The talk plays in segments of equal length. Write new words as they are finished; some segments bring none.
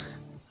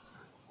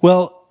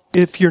Well,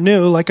 if you're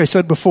new, like I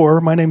said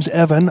before, my name's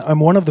Evan. I'm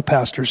one of the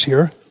pastors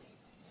here.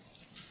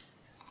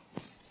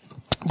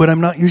 But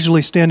I'm not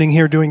usually standing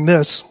here doing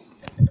this.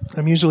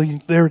 I'm usually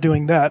there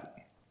doing that.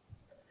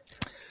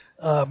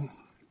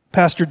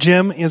 Pastor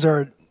Jim is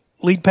our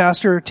lead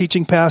pastor,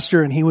 teaching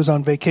pastor, and he was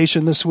on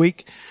vacation this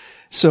week.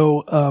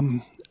 So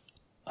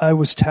I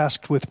was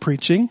tasked with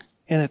preaching,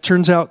 and it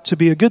turns out to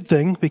be a good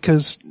thing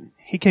because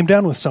he came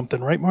down with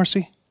something, right,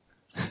 Marcy?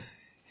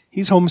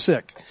 He's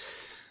homesick.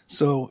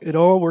 So it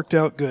all worked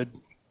out good.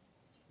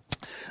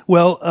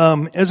 Well,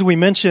 as we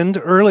mentioned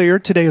earlier,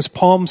 today is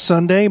Palm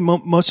Sunday.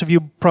 Most of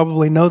you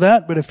probably know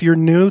that, but if you're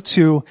new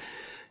to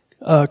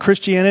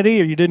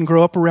Christianity or you didn't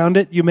grow up around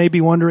it, you may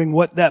be wondering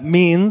what that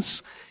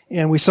means.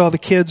 And we saw the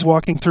kids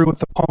walking through with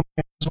the palm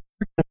branches,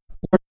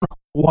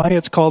 why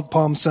it's called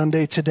Palm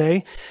Sunday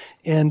today,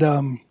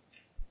 and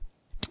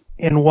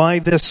why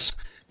this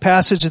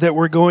passage that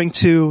we're going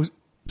to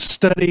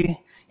study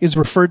is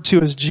referred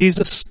to as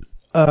Jesus'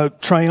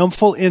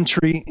 triumphal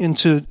entry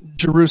into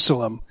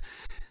Jerusalem.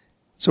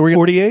 So we're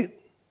 48.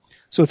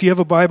 So if you have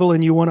a Bible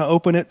and you want to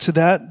open it to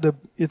that,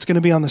 it's going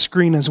to be on the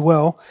screen as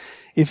well.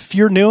 If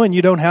you're new and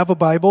you don't have a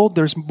Bible,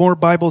 there's more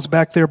Bibles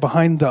back there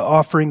behind the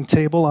offering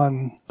table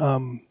on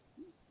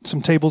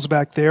some tables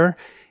back there.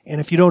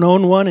 And if you don't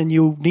own one and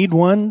you need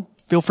one,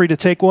 feel free to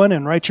take one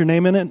and write your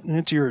name in it, and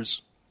it's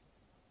yours.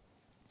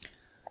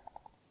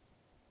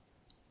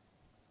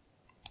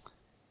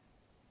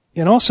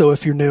 And also,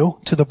 if you're new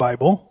to the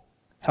Bible,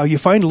 how you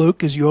find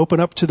Luke is you open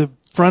up to the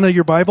front of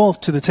your Bible,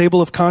 to the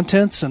table of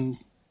contents, and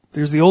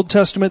there's the Old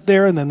Testament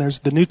there, and then there's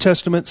the New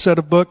Testament set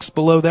of books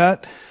below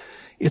that.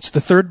 It's the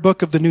third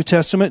book of the New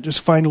Testament.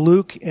 Just find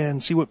Luke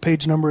and see what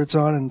page number it's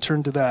on and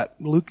turn to that.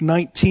 Luke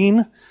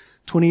 19,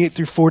 28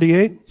 through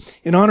 48.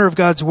 In honor of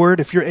God's Word,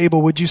 if you're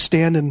able, would you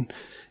stand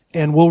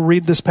and we'll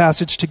read this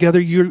passage together.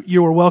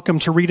 You are welcome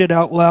to read it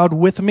out loud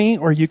with me,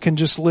 or you can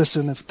just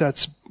listen if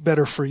that's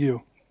better for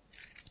you.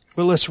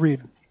 But let's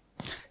read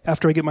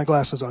after I get my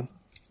glasses on.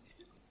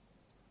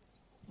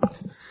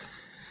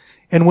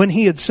 And when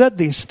he had said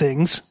these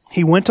things,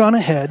 he went on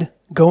ahead,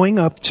 going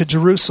up to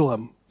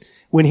Jerusalem.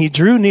 When he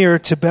drew near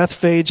to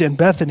Bethphage and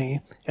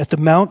Bethany, at the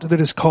mount that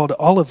is called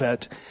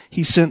Olivet,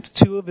 he sent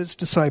two of his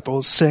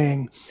disciples,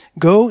 saying,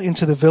 "Go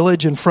into the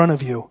village in front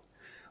of you,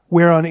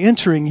 where on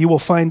entering you will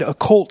find a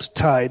colt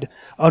tied,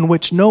 on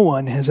which no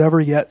one has ever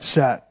yet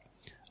sat.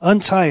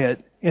 Untie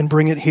it and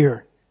bring it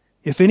here.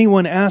 If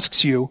anyone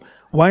asks you,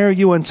 'Why are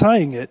you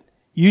untying it?'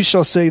 you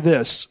shall say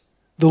this,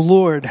 'The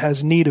Lord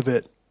has need of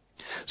it.'"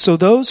 So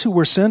those who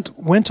were sent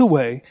went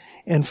away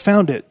and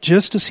found it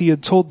just as he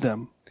had told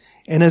them.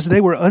 And as they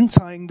were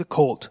untying the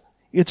colt,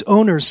 its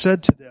owners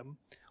said to them,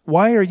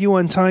 "Why are you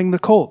untying the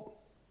colt?"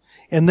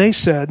 And they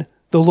said,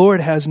 "The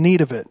Lord has need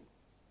of it."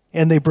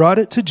 And they brought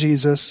it to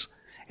Jesus,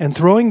 and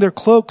throwing their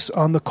cloaks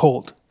on the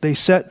colt, they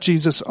set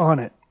Jesus on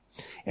it.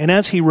 And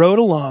as he rode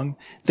along,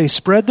 they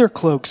spread their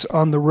cloaks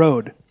on the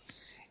road.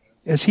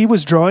 As he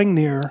was drawing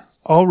near,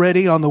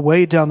 already on the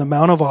way down the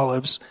Mount of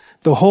Olives,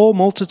 the whole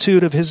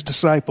multitude of his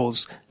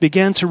disciples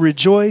began to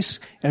rejoice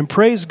and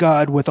praise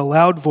God with a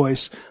loud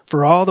voice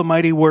for all the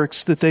mighty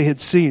works that they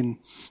had seen,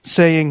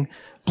 saying,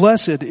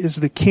 "Blessed is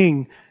the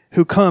King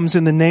who comes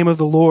in the name of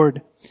the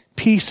Lord,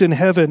 peace in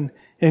heaven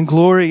and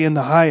glory in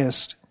the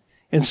highest."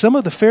 And some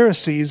of the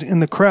Pharisees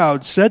in the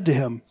crowd said to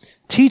him,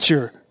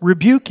 "Teacher,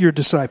 rebuke your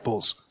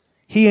disciples."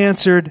 He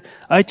answered,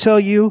 "I tell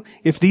you,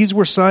 if these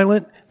were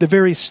silent, the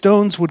very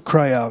stones would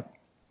cry out."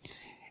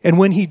 And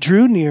when he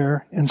drew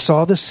near and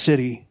saw the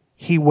city,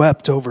 he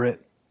wept over it,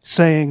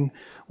 saying,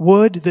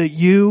 "Would that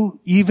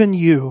you, even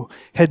you,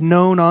 had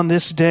known on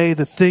this day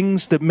the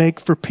things that make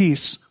for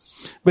peace,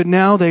 but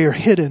now they are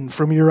hidden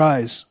from your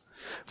eyes.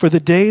 For the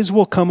days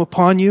will come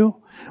upon you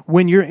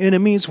when your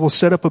enemies will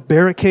set up a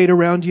barricade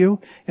around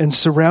you and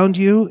surround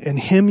you and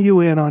hem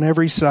you in on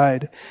every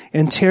side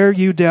and tear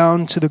you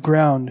down to the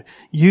ground,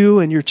 you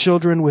and your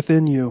children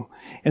within you.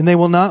 And they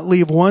will not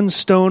leave one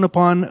stone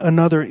upon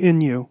another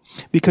in you,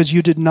 because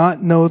you did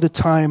not know the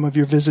time of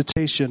your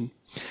visitation."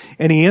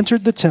 And he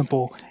entered the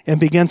temple and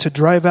began to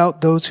drive out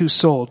those who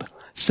sold,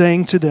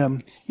 saying to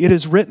them, "It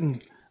is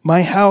written,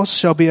 'My house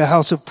shall be a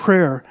house of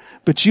prayer,'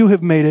 but you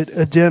have made it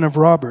a den of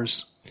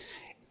robbers."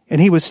 And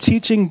he was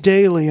teaching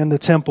daily in the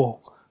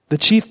temple. The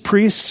chief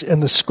priests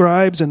and the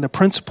scribes and the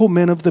principal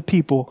men of the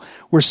people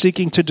were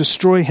seeking to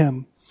destroy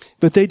him,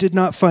 but they did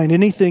not find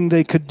anything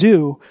they could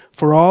do,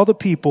 for all the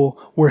people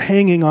were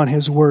hanging on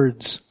his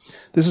words.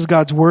 This is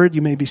God's word.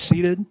 You may be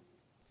seated.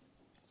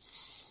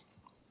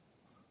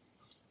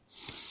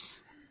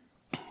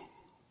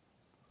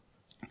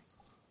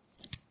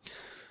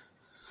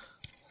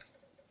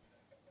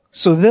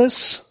 So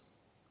this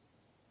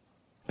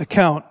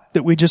account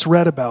that we just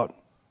read about,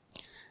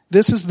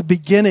 this is the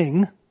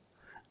beginning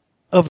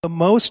of the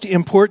most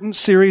important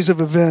series of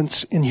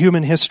events in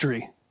human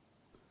history.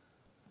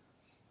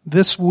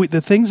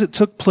 The things that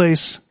took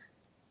place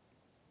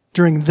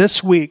during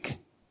this week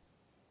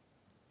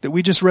that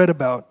we just read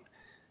about,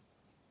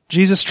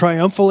 Jesus'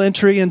 triumphal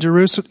entry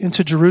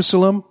into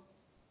Jerusalem,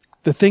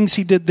 the things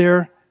he did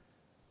there,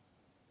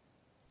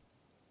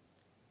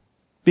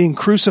 being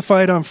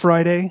crucified on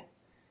Friday,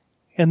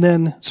 and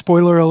then,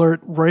 spoiler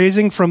alert,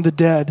 raising from the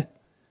dead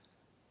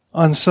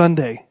on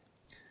Sunday.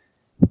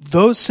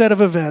 Those set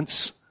of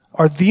events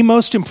are the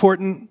most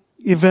important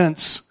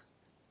events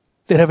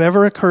that have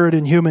ever occurred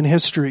in human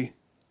history.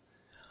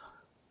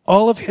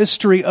 All of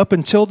history up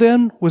until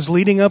then was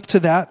leading up to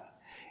that,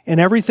 and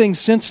everything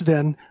since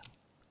then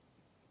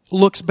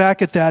looks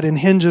back at that and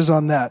hinges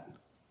on that.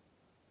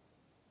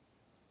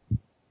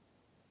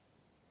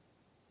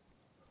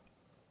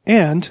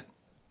 And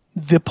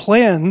the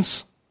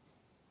plans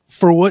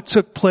for what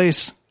took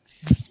place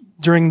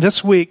during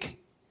this week,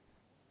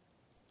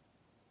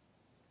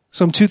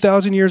 some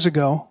 2,000 years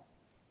ago,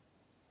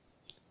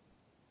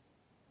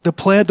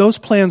 those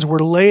plans were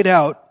laid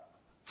out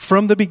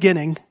from the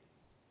beginning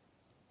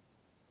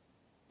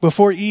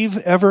before Eve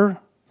ever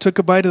took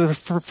a bite of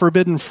the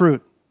forbidden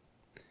fruit.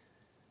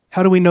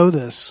 How do we know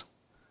this?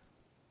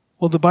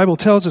 Well, the Bible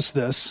tells us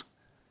this,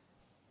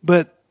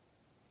 but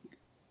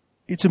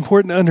it's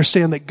important to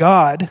understand that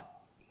God,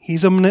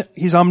 He's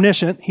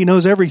omniscient, He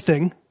knows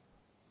everything,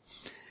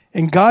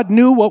 and God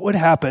knew what would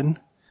happen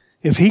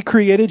if He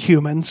created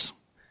humans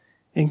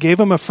and gave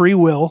them a free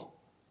will.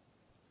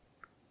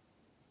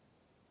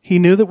 He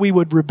knew that we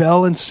would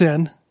rebel and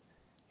sin.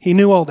 He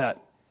knew all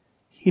that.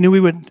 He knew we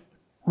would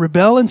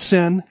rebel and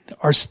sin,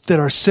 that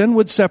our sin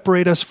would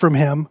separate us from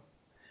Him,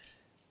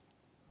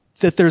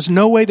 that there's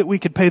no way that we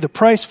could pay the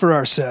price for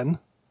our sin,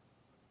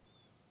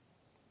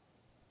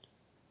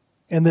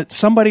 and that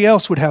somebody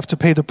else would have to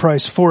pay the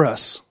price for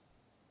us.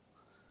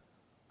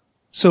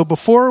 So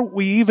before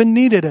we even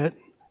needed it,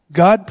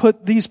 God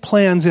put these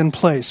plans in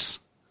place.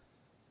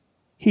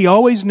 He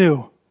always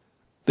knew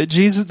that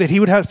He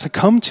would have to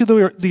come to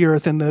the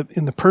earth in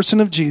the person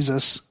of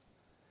Jesus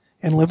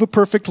and live a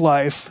perfect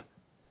life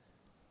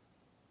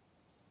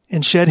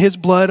and shed His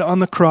blood on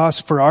the cross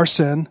for our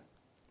sin,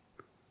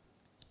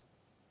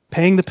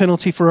 paying the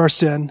penalty for our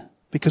sin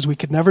because we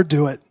could never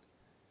do it,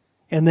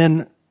 and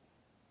then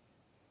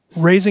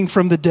raising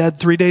from the dead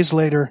 3 days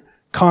later,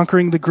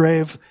 conquering the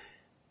grave,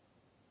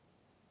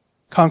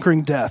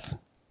 conquering death.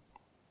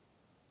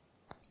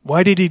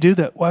 Why did He do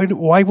that?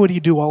 Why would He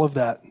do all of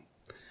that?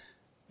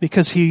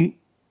 Because He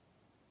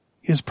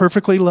is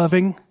perfectly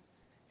loving,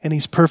 and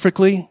He's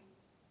perfectly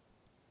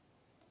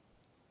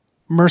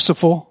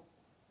merciful,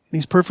 and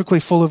He's perfectly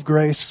full of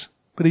grace,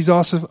 but He's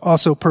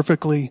also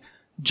perfectly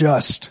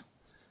just.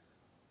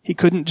 He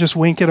couldn't just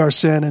wink at our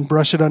sin and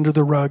brush it under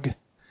the rug.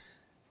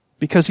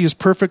 Because He is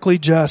perfectly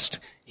just,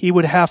 He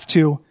would have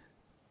to,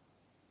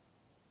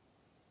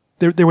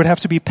 there would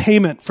have to be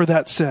payment for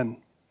that sin.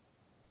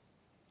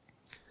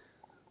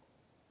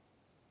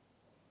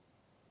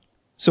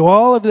 So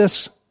all of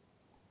this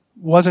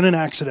wasn't an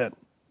accident.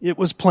 It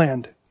was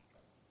planned.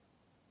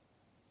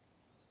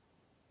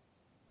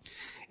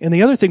 And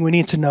the other thing we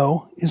need to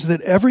know is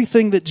that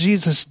everything that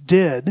Jesus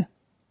did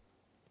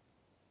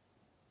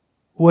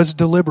was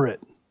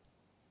deliberate.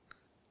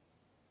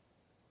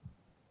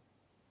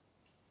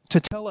 To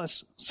tell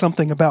us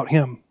something about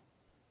Him.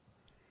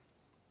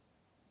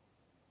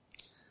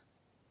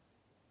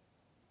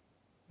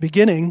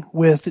 Beginning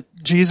with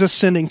Jesus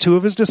sending 2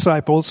 of His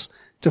disciples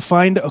to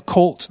find a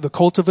colt, the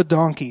colt of a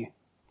donkey,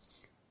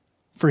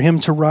 for Him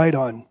to ride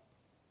on.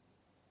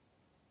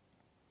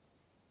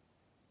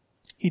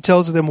 He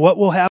tells them what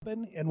will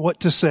happen and what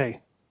to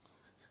say.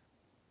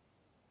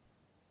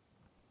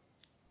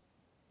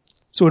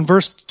 So in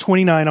verse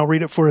 29, I'll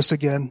read it for us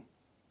again.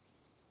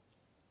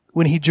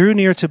 When He drew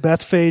near to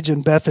Bethphage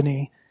and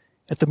Bethany,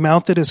 at the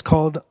mount that is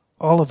called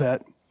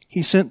Olivet,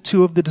 He sent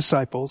 2 of the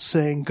disciples,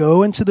 saying,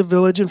 "Go into the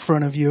village in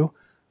front of you,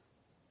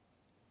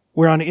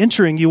 where on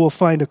entering you will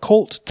find a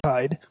colt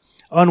tied,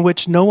 on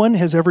which no one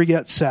has ever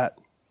yet sat.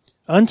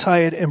 Untie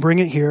it and bring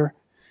it here.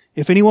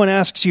 If anyone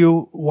asks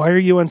you, 'Why are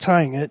you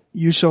untying it?'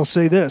 you shall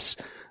say this,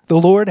 'The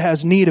Lord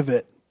has need of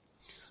it.'"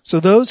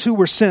 So those who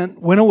were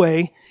sent went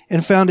away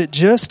and found it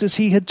just as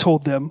He had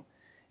told them.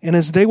 And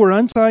as they were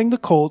untying the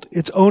colt,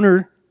 its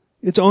owner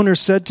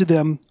said to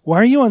them, "Why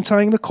are you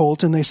untying the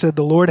colt?" And they said,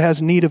 "The Lord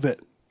has need of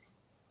it."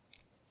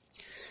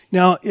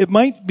 Now, it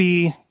might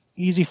be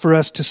easy for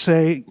us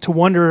to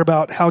wonder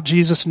about how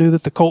Jesus knew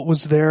that the colt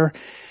was there.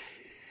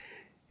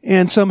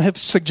 And some have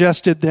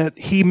suggested that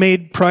He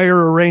made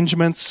prior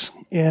arrangements,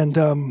 and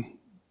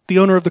the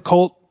owner of the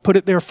colt put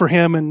it there for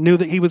Him and knew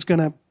that He was going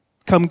to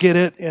come get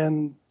it.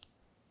 And,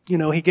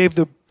 He gave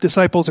the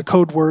disciples a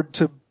code word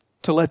to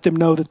let them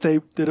know that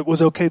it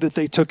was okay that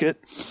they took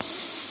it.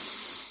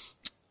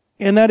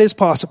 And that is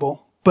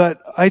possible.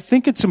 But I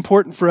think it's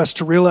important for us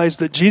to realize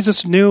that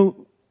Jesus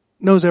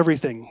knows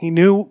everything. He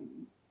knew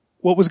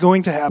what was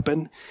going to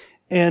happen.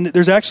 And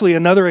there's actually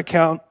another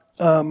account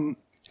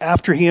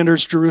after He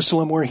enters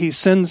Jerusalem where He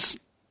sends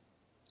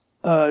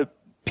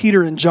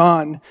Peter and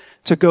John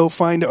to go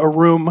find a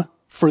room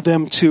for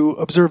them to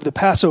observe the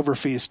Passover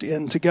feast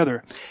in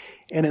together.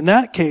 And in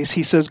that case,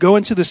 He says, "Go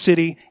into the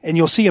city and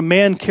you'll see a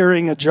man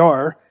carrying a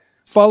jar.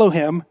 Follow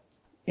him,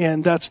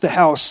 and that's the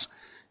house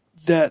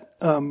that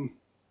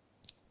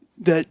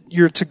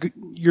you're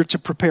to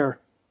prepare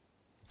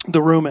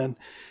the room in."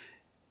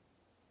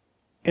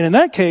 And in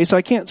that case,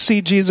 I can't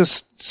see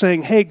Jesus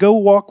saying, hey, go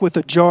walk with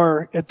a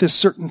jar at this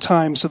certain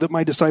time so that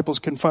my disciples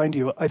can find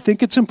you. I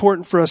think it's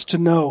important for us to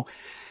know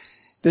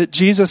that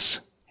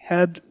Jesus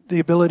had the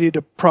ability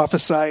to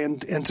prophesy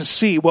and to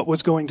see what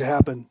was going to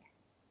happen.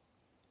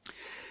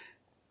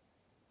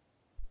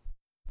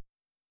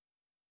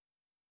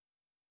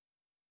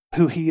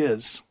 Who he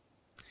is.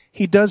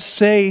 He does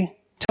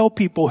tell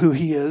people who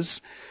he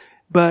is,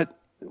 but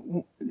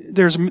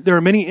there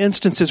are many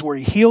instances where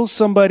he heals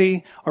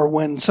somebody, or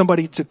when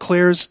somebody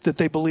declares that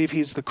they believe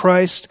he's the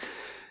Christ,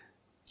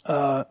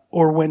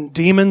 or when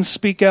demons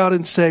speak out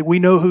and say, we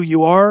know who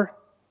you are.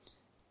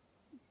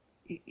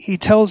 He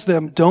tells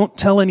them, don't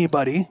tell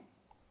anybody.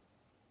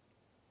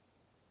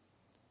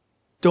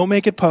 Don't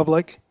make it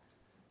public.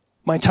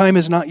 My time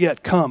has not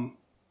yet come.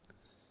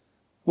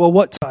 Well,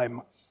 what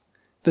time?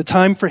 The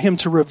time for him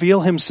to reveal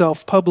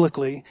himself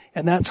publicly,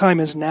 and that time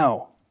is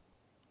now,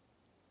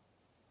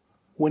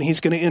 when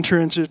he's going to enter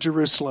into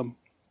Jerusalem.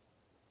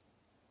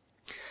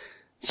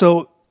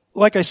 So,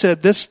 like I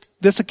said, this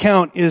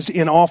account is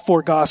in all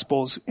four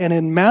Gospels, and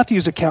in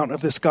Matthew's account of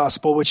this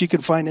Gospel, which you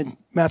can find in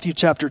Matthew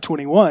chapter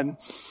 21,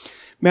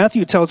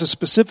 Matthew tells us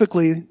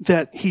specifically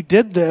that he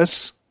did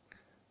this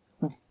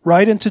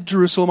right into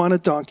Jerusalem on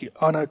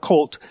a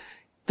colt,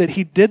 that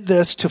he did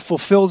this to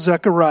fulfill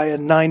Zechariah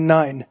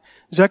 9:9.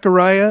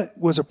 Zechariah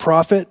was a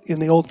prophet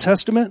in the Old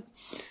Testament,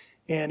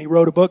 and he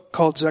wrote a book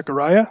called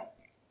Zechariah.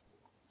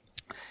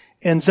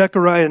 And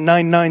Zechariah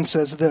 9:9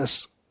 says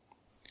this,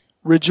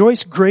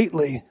 "Rejoice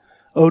greatly,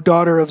 O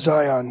daughter of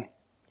Zion.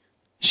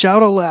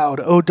 Shout aloud,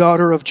 O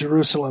daughter of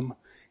Jerusalem.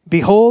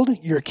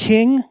 Behold, your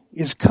king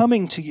is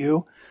coming to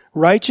you.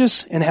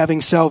 Righteous and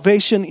having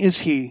salvation is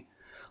he,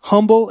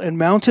 humble and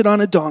mounted on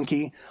a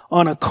donkey,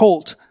 on a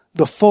colt,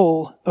 the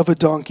foal of a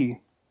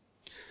donkey."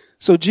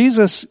 So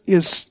Jesus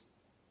is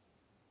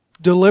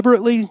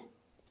deliberately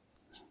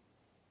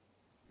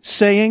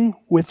saying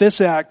with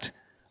this act,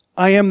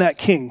 I am that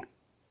king.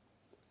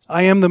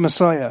 I am the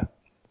Messiah.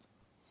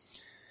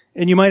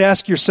 And you might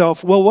ask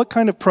yourself, well, what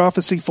kind of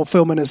prophecy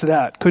fulfillment is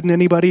that? Couldn't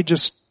anybody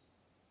just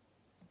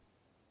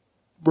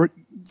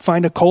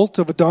find a colt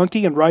of a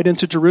donkey and ride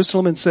into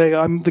Jerusalem and say,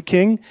 I'm the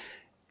king?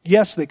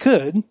 Yes, they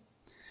could.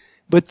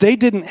 But they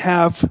didn't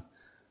have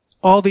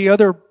all the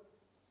other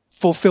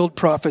fulfilled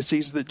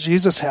prophecies that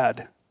Jesus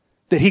had,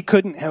 that he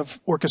couldn't have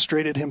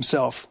orchestrated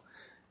himself.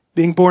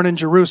 Being born in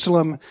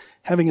Jerusalem,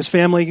 having his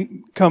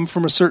family come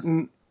from a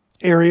certain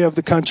area of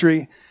the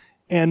country,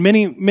 and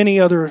many, many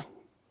other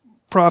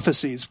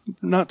prophecies,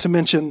 not to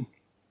mention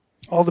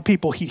all the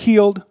people he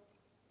healed,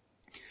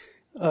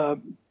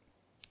 and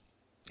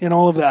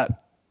all of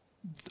that.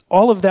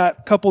 All of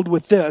that coupled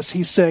with this,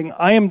 he's saying,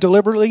 I am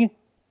deliberately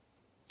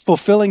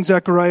fulfilling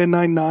Zechariah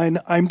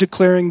 9:9. I'm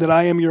declaring that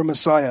I am your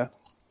Messiah.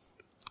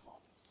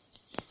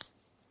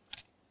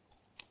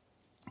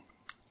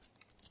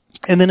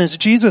 And then as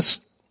Jesus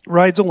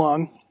rides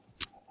along,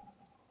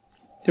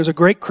 there's a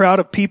great crowd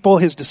of people,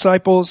 his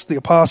disciples, the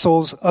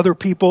apostles, other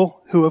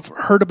people who have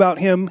heard about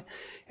him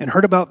and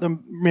heard about the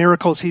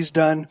miracles he's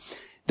done.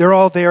 They're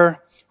all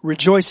there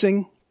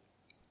rejoicing.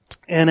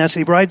 And as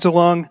he rides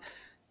along,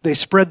 they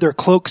spread their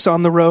cloaks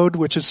on the road,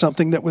 which is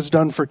something that was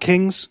done for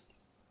kings.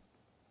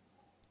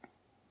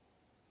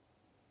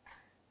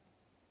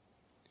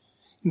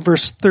 In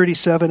verse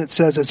 37, it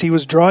says, as he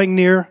was drawing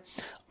near,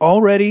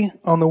 already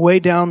on the way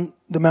down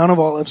the Mount of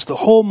Olives, the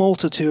whole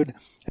multitude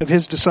of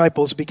his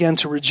disciples began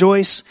to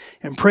rejoice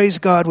and praise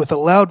God with a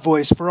loud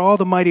voice for all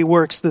the mighty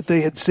works that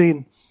they had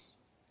seen,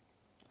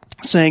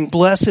 saying,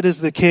 Blessed is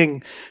the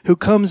King who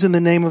comes in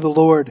the name of the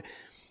Lord,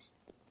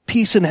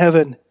 peace in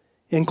heaven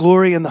and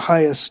glory in the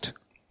highest.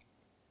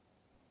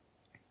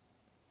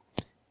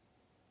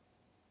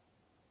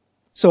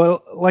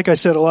 So, like I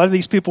said, a lot of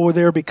these people were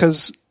there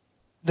because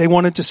they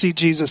wanted to see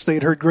Jesus. They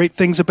had heard great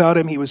things about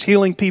him. He was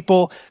healing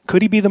people.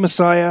 Could he be the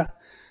Messiah?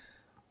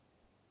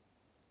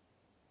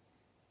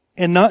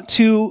 And not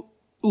too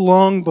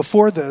long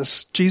before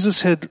this,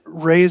 Jesus had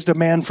raised a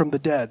man from the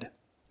dead.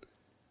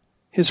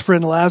 His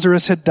friend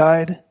Lazarus had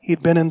died.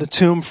 He'd been in the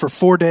tomb for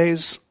 4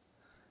 days.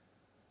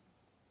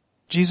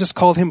 Jesus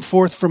called him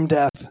forth from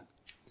death.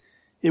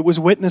 It was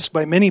witnessed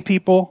by many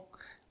people.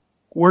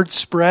 Word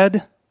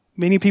spread.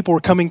 Many people were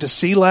coming to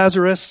see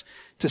Lazarus,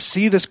 to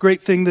see this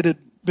great thing that had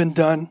been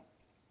done.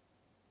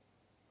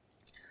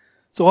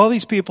 So all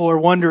these people are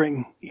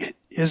wondering,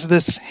 is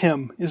this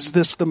him? Is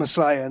this the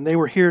Messiah? And they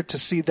were here to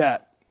see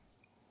that.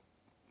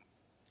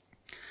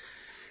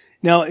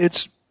 Now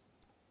it's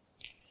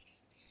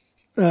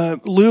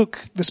Luke,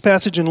 this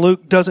passage in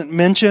Luke doesn't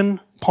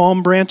mention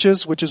palm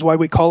branches, which is why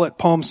we call it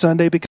Palm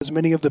Sunday, because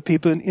many of the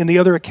people in the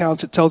other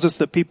accounts, it tells us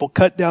that people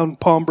cut down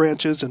palm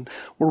branches and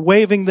were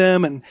waving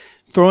them and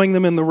throwing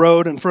them in the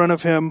road in front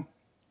of him.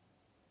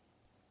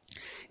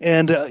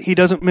 And he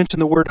doesn't mention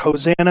the word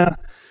Hosanna,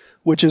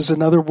 which is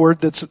another word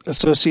that's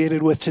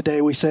associated with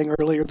today. We sang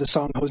earlier the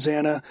song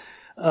Hosanna.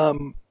 I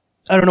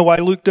don't know why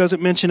Luke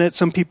doesn't mention it.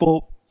 Some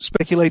people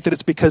speculate that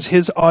it's because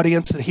his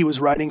audience that he was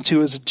writing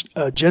to is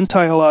a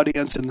Gentile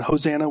audience, and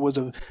Hosanna was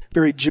a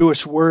very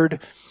Jewish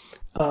word.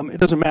 It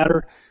doesn't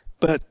matter.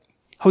 But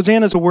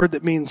Hosanna is a word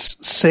that means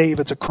save.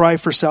 It's a cry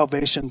for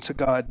salvation to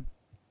God.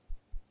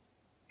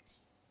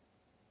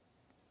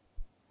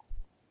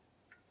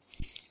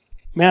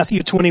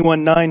 Matthew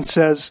 21:9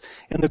 says,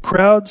 "And the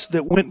crowds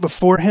that went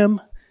before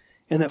him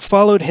and that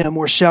followed him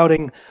were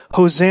shouting,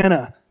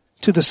 'Hosanna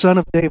to the Son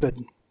of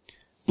David.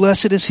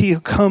 Blessed is he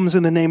who comes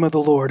in the name of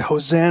the Lord.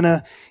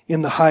 Hosanna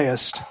in the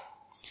highest.'"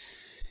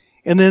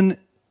 And then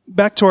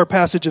back to our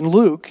passage in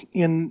Luke,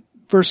 in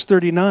verse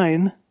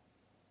 39,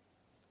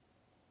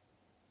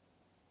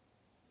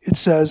 it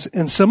says,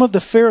 "And some of the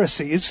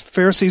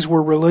Pharisees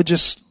were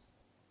religious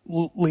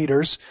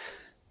leaders,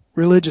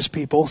 religious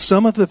people,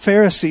 some of the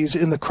Pharisees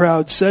in the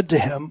crowd said to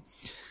him,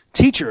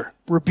 'Teacher,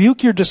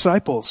 rebuke your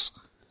disciples.'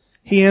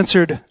 He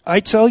answered, 'I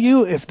tell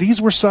you, if these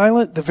were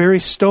silent, the very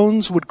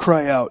stones would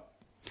cry out.'"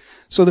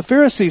 So the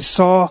Pharisees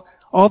saw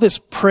all this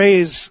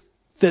praise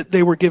that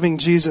they were giving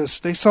Jesus.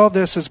 They saw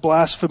this as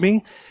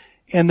blasphemy,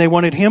 and they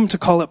wanted him to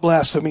call it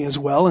blasphemy as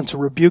well, and to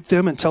rebuke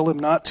them and tell them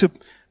not to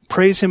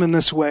praise him in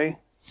this way.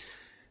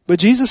 But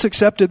Jesus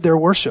accepted their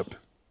worship.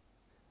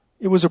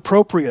 It was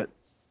appropriate.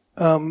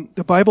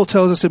 The Bible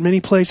tells us in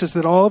many places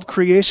that all of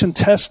creation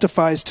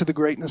testifies to the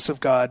greatness of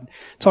God.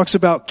 It talks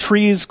about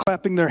trees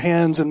clapping their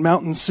hands and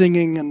mountains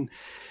singing,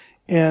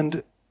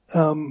 and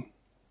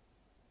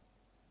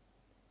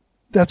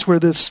that's where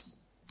this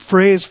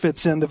phrase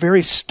fits in. The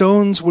very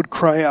stones would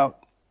cry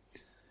out.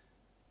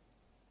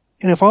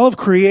 And if all of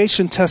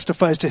creation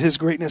testifies to his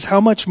greatness,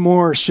 how much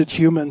more should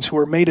humans who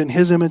are made in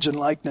his image and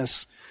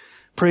likeness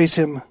praise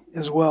him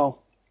as well?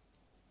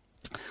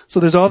 So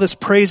there's all this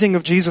praising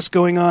of Jesus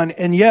going on,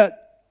 and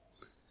yet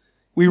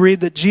we read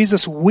that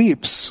Jesus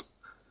weeps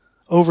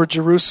over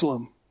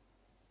Jerusalem.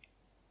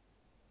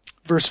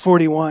 Verse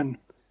 41,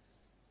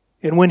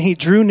 "And when he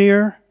drew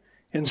near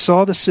and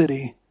saw the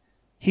city,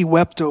 he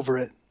wept over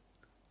it,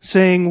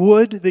 saying,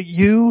 'Would that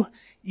you,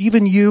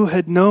 even you,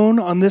 had known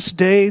on this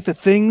day the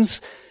things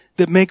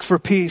that make for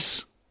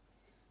peace.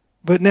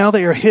 But now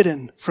they are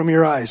hidden from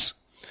your eyes.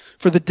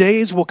 For the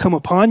days will come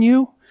upon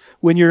you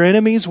when your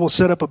enemies will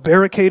set up a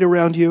barricade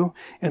around you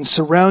and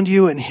surround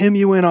you and hem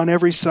you in on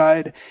every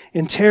side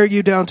and tear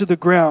you down to the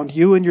ground,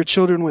 you and your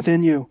children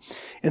within you.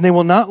 And they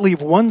will not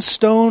leave one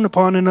stone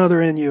upon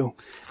another in you,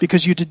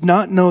 because you did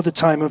not know the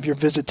time of your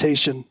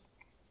visitation.'"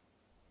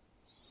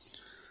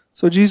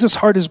 So Jesus'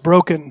 heart is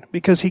broken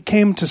because he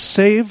came to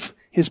save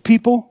his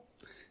people,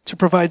 to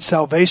provide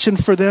salvation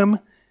for them,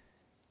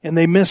 and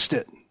they missed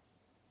it.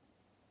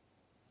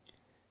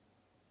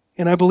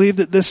 And I believe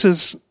that this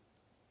is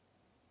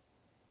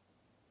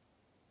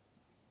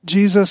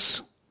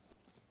Jesus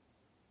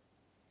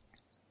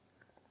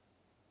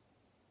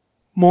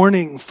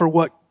mourning for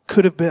what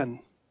could have been.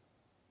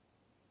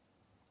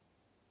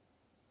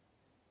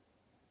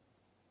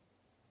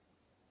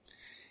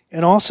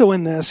 And also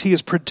in this, he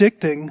is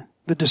predicting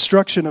the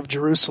destruction of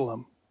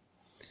Jerusalem.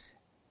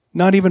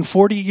 Not even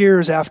 40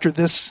 years after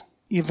this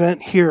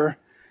event here,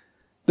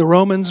 the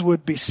Romans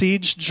would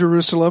besiege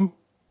Jerusalem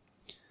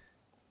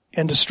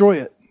and destroy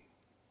it.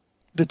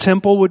 The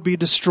temple would be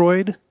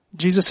destroyed.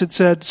 Jesus had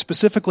said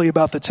specifically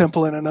about the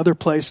temple in another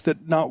place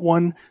that not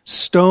one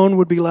stone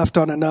would be left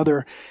on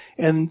another.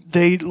 And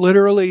they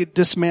literally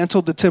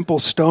dismantled the temple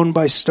stone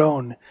by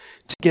stone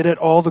to get at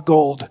all the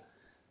gold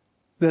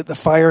that the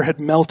fire had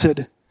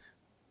melted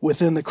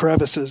within the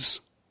crevices.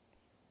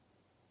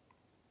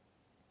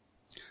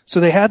 So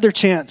they had their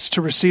chance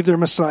to receive their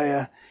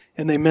Messiah,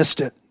 and they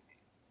missed it.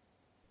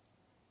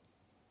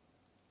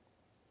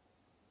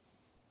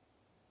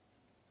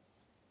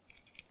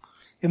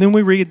 And then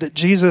we read that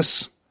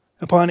Jesus,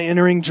 upon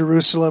entering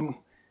Jerusalem,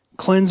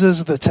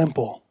 cleanses the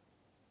temple.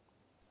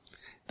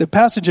 The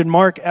passage in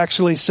Mark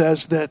actually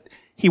says that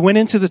he went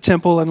into the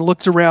temple and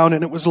looked around,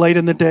 and it was late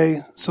in the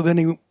day. So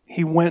then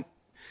he went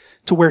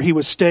to where he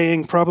was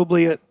staying,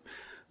 probably at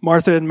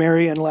Martha and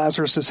Mary and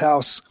Lazarus'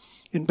 house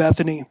in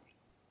Bethany.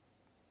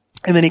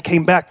 And then he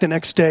came back the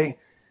next day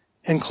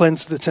and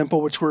cleansed the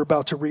temple, which we're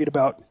about to read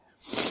about.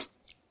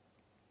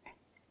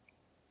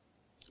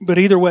 But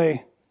either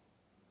way,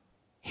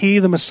 he,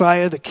 the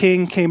Messiah, the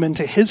King, came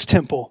into his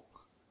temple.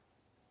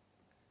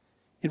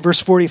 In verse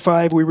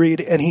 45 we read,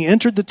 "And he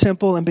entered the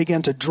temple and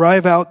began to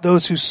drive out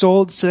those who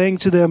sold, saying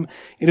to them,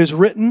 'It is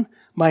written,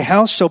 my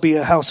house shall be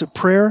a house of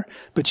prayer,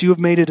 but you have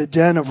made it a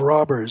den of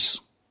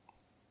robbers.'"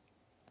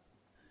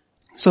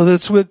 So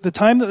that's with the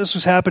time that this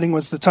was happening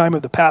was the time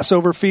of the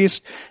Passover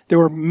feast. There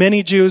were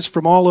many Jews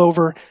from all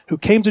over who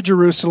came to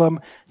Jerusalem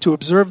to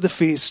observe the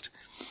feast.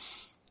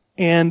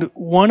 And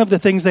one of the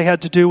things they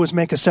had to do was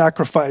make a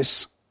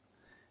sacrifice.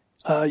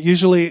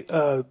 Usually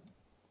a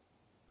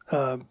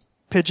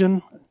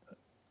pigeon.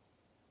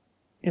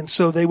 And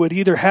so they would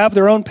either have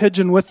their own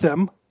pigeon with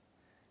them,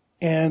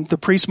 and the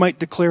priest might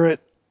declare it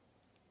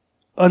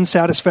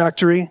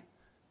unsatisfactory,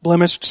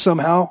 blemished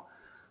somehow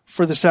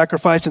for the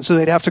sacrifice, and so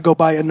they'd have to go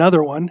buy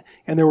another one.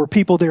 And there were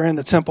people there in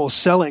the temple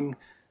selling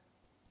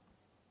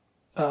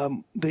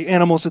the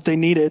animals that they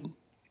needed,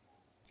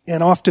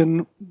 and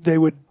often there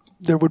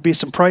would be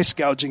some price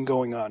gouging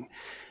going on.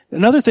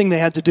 Another thing they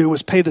had to do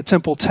was pay the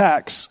temple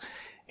tax.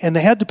 And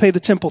they had to pay the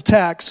temple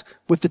tax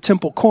with the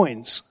temple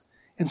coins.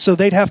 And so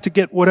they'd have to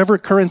get whatever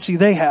currency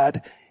they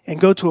had and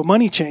go to a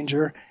money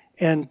changer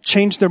and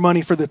change their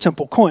money for the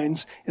temple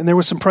coins. And there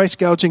was some price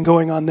gouging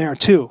going on there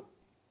too.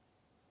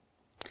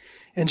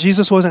 And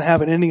Jesus wasn't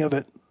having any of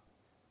it.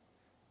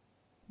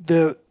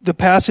 The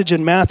passage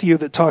in Matthew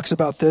that talks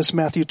about this,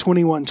 Matthew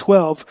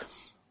 21:12,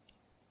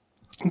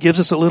 gives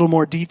us a little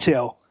more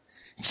detail.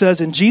 It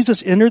says, "And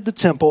Jesus entered the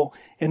temple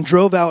and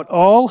drove out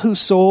all who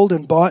sold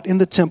and bought in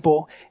the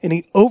temple, and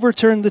he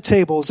overturned the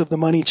tables of the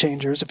money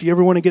changers." If you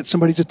ever want to get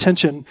somebody's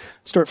attention,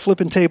 start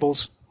flipping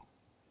tables.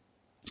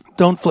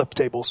 Don't flip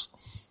tables.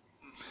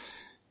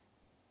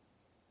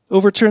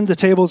 Overturned the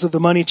tables of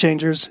the money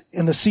changers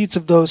and the seats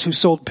of those who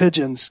sold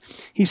pigeons.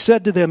 He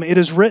said to them, "It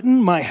is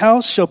written, my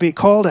house shall be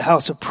called a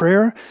house of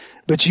prayer,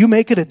 but you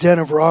make it a den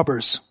of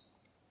robbers."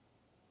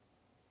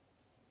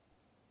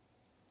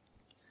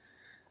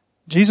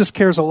 Jesus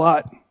cares a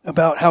lot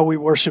about how we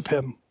worship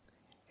him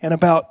and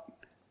about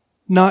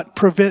not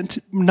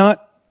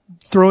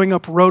throwing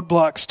up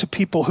roadblocks to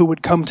people who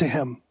would come to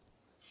him.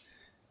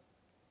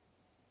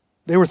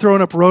 They were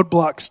throwing up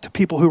roadblocks to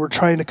people who were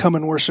trying to come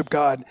and worship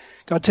God.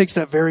 God takes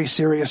that very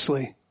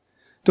seriously.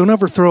 Don't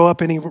ever throw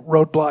up any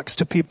roadblocks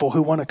to people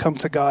who want to come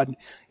to God,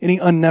 any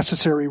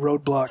unnecessary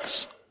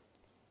roadblocks.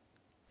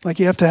 Like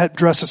you have to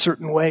dress a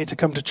certain way to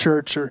come to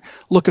church, or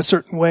look a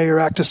certain way, or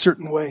act a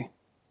certain way.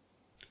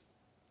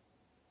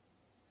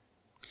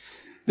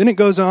 Then it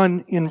goes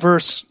on in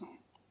verse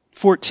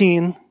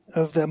 14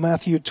 of the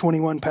Matthew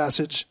 21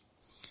 passage.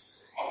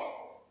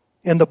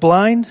 "And the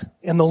blind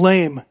and the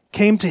lame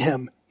came to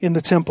him in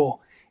the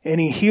temple,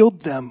 and he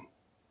healed them."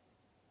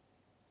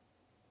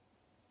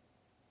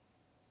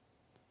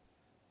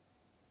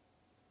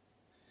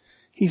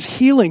 He's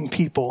healing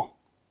people.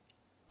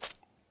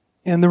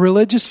 And the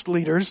religious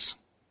leaders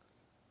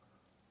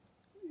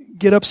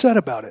get upset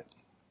about it.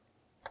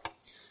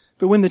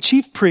 But when the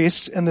chief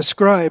priests and the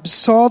scribes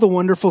saw the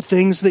wonderful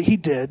things that he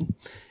did,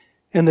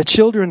 and the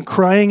children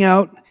crying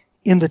out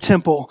in the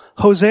temple,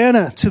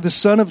 "Hosanna to the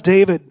Son of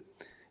David,"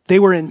 they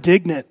were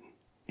indignant.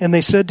 And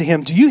they said to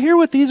him, "Do you hear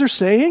what these are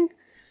saying?"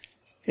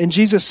 And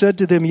Jesus said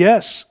to them,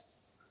 "Yes.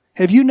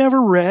 Have you never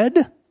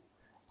read?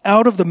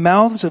 Out of the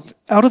mouth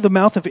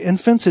of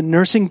infants and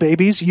nursing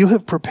babies, you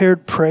have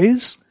prepared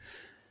praise."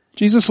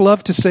 Jesus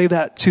loved to say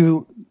that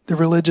to the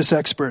religious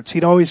experts.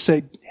 He'd always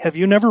say, "Have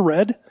you never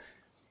read?"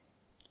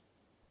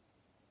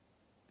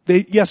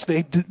 They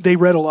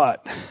read a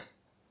lot.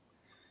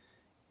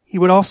 He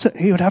would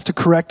have to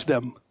correct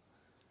them.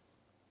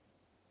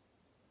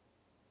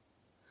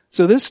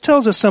 So this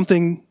tells us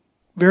something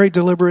very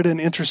deliberate and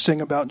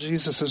interesting about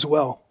Jesus as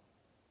well.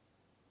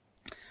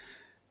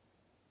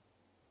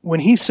 When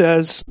he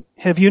says,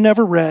 "Have you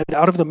never read,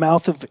 out of the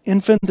mouth of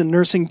infants and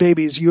nursing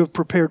babies, you have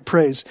prepared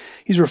praise,"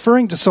 he's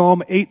referring to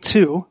Psalm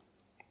 8:2,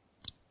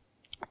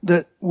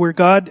 where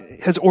God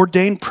has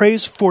ordained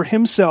praise for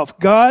himself.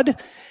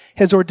 God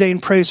has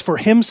ordained praise for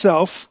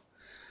himself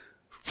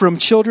from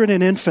children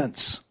and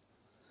infants.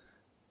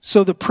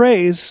 So the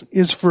praise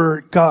is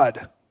for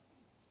God.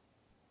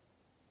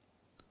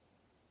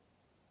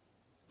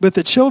 But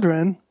the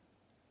children's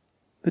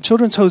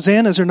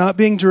hosannas are not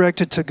being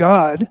directed to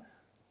God,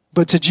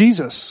 but to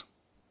Jesus.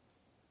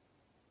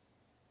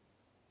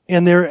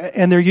 And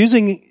they're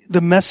using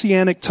the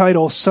messianic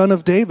title, Son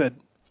of David.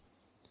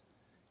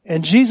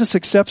 And Jesus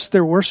accepts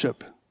their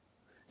worship.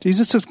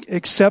 Jesus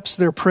accepts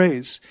their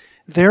praise,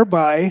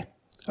 thereby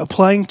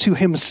applying to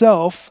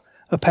himself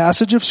a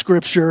passage of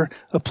Scripture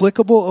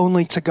applicable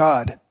only to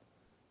God.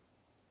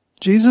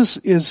 Jesus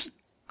is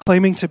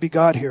claiming to be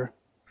God here.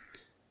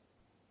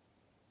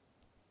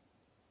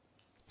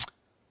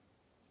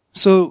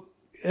 So,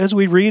 as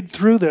we read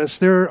through this,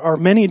 there are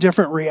many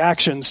different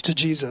reactions to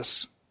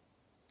Jesus.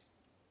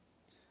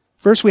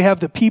 First, we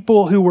have the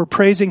people who were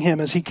praising him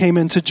as he came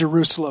into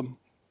Jerusalem.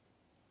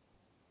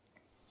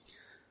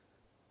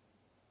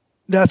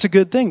 That's a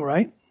good thing,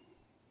 right?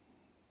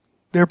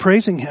 They're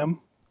praising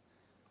him,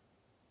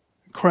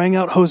 crying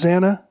out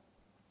Hosanna,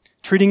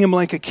 treating him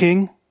like a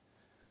king.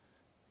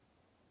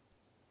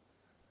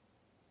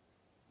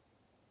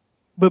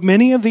 But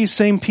many of these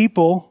same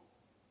people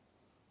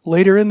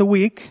later in the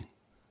week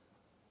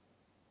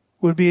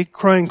would be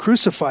crying,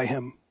 "Crucify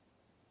him."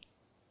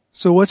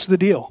 So what's the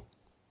deal?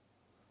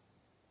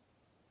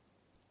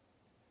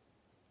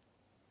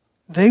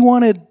 They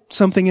wanted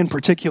something in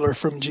particular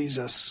from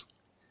Jesus.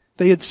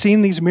 They had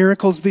seen these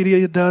miracles that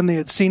he had done. They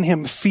had seen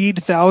him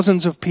feed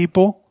thousands of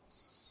people.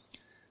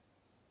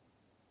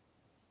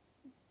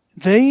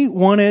 They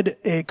wanted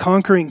a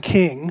conquering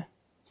king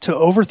to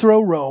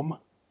overthrow Rome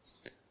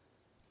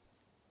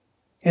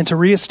and to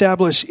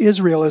reestablish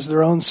Israel as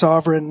their own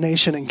sovereign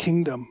nation and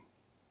kingdom.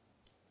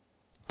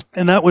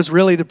 And that was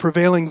really the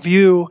prevailing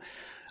view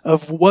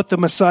of what the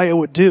Messiah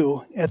would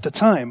do at the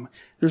time.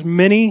 There's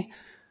many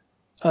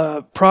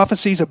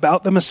prophecies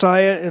about the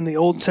Messiah in the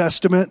Old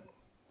Testament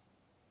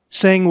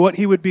saying what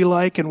he would be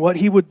like and what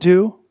he would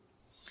do.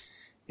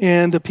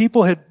 And the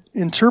people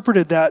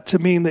interpreted that to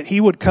mean that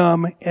he would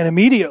come and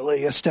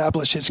immediately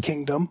establish his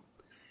kingdom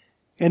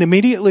and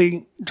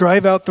immediately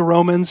drive out the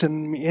Romans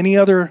and any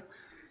other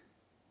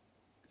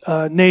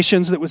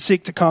nations that would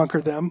seek to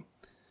conquer them,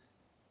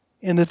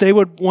 and that they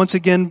would once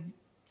again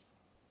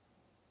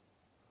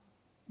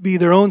be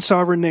their own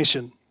sovereign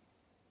nation.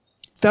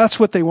 That's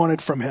what they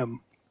wanted from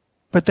him.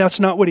 But that's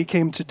not what he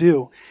came to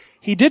do.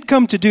 He did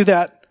come to do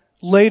that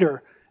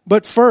later,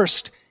 but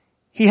first,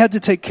 he had to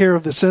take care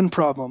of the sin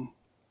problem.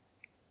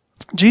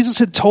 Jesus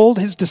had told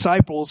his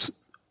disciples,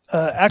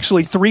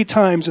 actually 3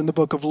 times in the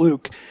book of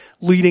Luke,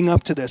 leading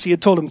up to this. He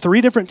had told them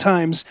 3 different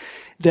times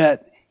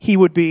that he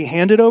would be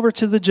handed over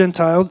to the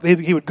Gentiles.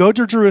 He would go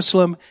to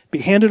Jerusalem, be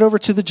handed over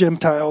to the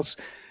Gentiles,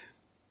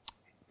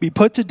 be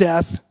put to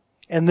death,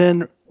 and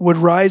then would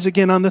rise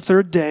again on the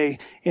 3rd day.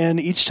 And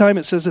each time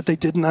it says that they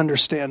didn't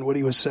understand what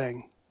he was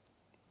saying.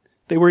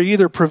 They were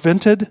either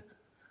prevented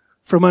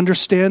from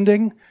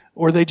understanding,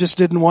 or they just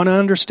didn't want to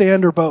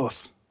understand, or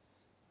both.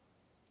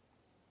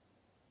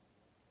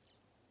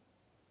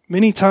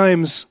 Many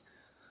times,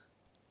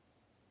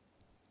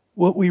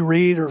 what we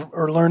read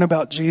or learn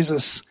about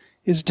Jesus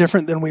is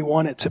different than we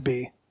want it to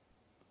be.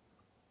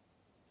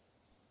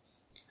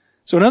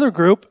 So another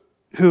group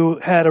who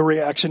had a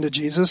reaction to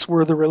Jesus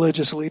were the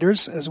religious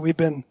leaders, as we've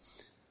been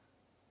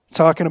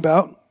talking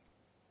about.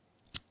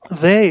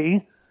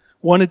 They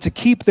wanted to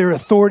keep their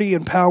authority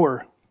and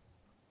power.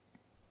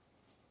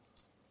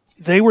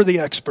 They were the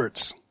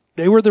experts.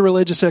 They were the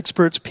religious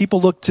experts. People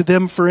looked to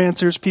them for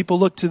answers. People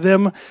looked to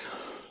them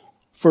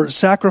for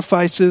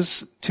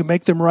sacrifices to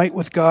make them right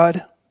with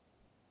God.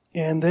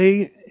 And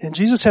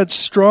Jesus had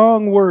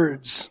strong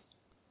words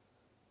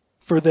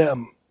for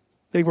them.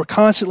 They were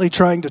constantly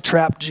trying to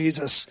trap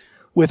Jesus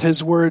with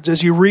his words.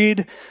 As you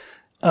read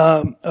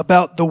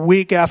about the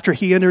week after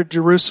he entered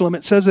Jerusalem,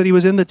 it says that he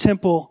was in the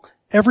temple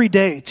every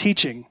day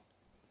teaching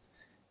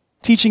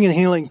and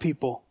healing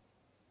people.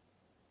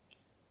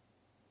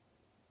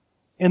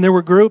 And there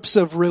were groups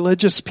of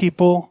religious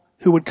people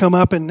who would come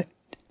up and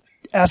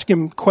ask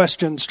him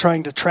questions,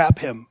 trying to trap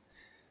him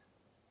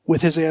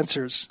with his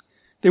answers.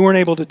 They weren't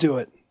able to do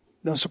it.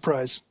 No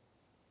surprise.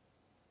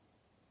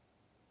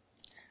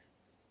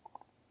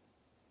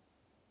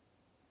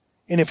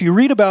 And if you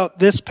read about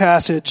this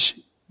passage,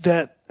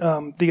 that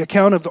the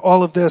account of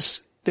all of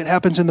this that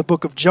happens in the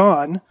book of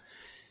John,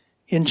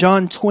 in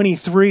John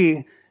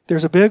 23,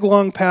 there's a big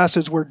long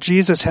passage where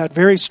Jesus had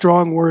very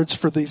strong words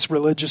for these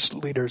religious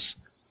leaders.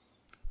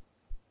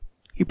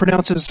 He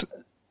pronounces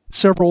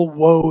several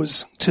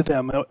woes to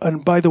them.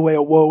 And by the way,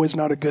 a woe is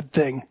not a good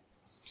thing.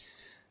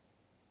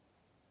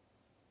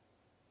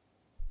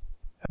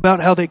 About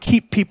how they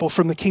keep people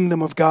from the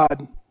kingdom of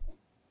God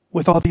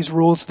with all these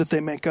rules that they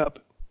make up.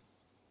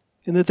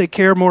 And that they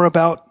care more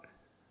about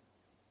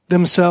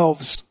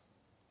themselves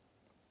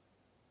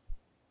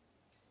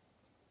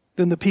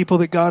than the people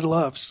that God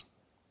loves.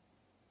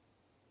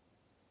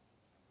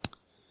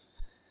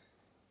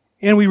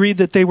 And we read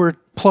that they were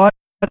plotting.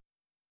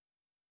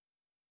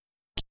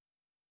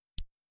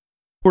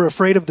 Were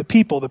afraid of the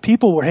people. The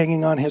people were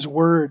hanging on his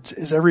words,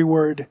 his every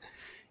word,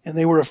 and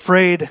they were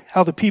afraid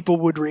how the people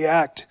would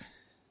react.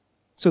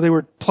 So they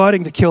were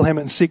plotting to kill him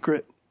in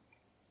secret.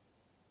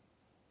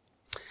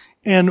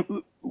 And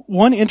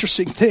one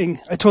interesting thing,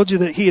 I told you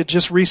that he had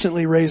just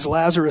recently raised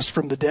Lazarus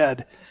from the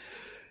dead.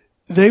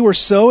 They were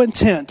so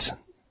intent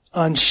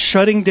on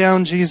shutting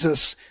down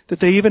Jesus that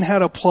they even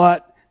had a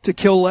plot to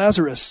kill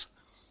Lazarus.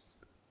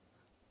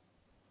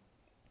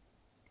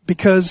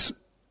 Because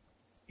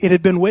it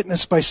had been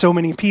witnessed by so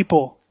many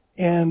people,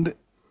 and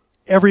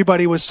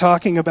everybody was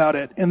talking about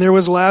it. And there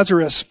was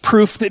Lazarus,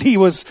 proof that he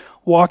was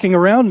walking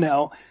around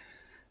now.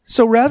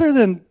 So rather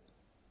than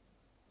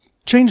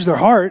change their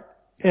heart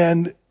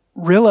and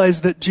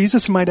realize that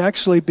Jesus might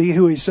actually be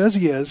who he says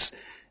he is,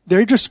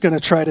 they're just going to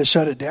try to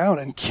shut it down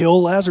and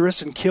kill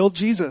Lazarus and kill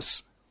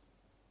Jesus.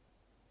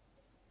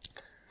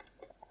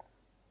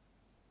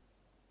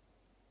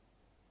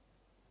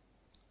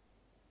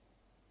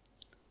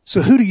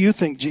 So who do you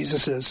think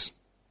Jesus is?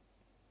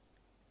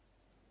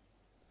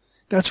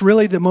 That's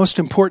really the most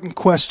important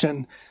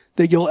question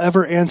that you'll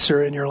ever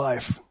answer in your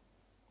life.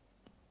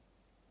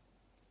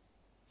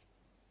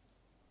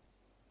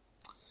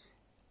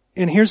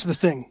 And here's the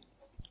thing.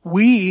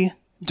 We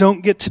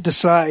don't get to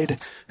decide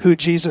who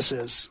Jesus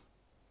is.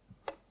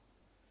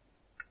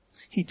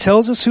 He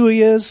tells us who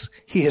he is.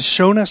 He has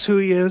shown us who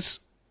he is.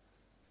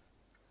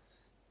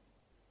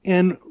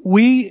 And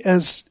we,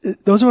 as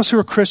those of us who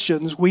are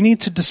Christians, we need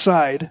to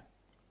decide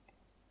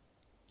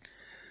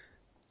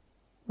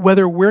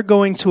whether we're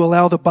going to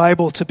allow the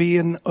Bible to be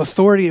in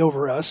authority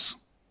over us.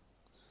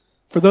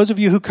 For those of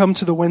you who come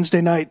to the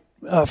Wednesday night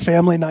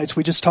family nights,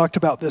 we just talked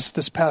about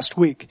this past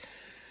week.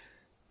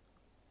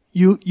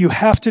 You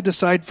have to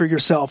decide for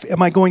yourself,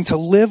 am I going to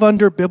live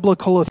under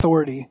biblical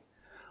authority,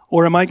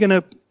 or am I going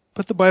to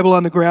put the Bible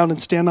on the ground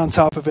and stand on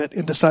top of it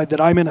and decide that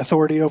I'm in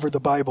authority over the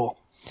Bible?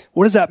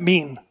 What does that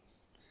mean,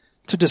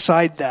 to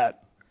decide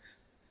that?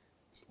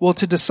 Well,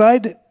 to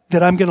decide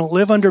that I'm going to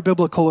live under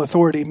biblical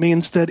authority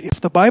means that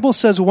if the Bible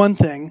says one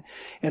thing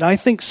and I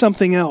think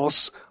something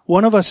else,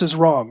 one of us is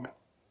wrong.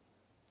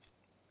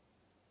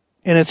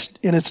 And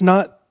it's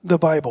not the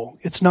Bible.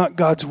 It's not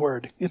God's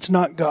word. It's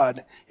not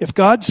God. If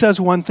God says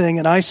one thing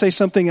and I say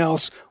something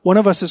else, one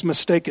of us is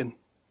mistaken.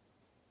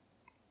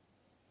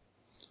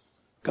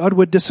 God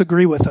would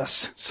disagree with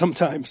us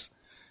sometimes.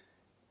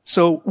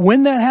 So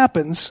when that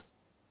happens,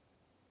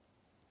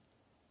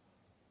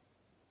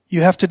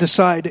 you have to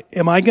decide,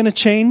 am I going to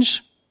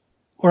change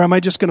or am I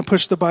just going to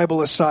push the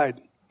Bible aside?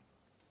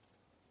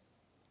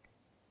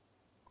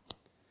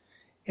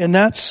 And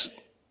that's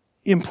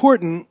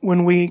important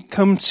when we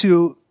come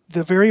to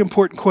the very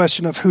important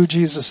question of who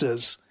Jesus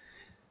is.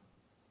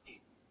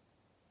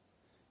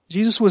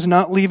 Jesus was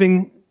not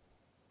leaving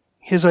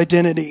his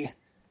identity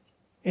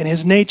and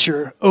his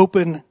nature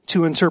open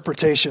to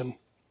interpretation.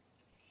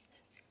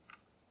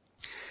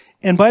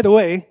 And by the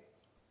way,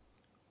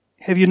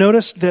 have you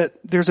noticed that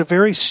there's a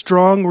very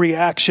strong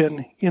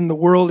reaction in the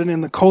world and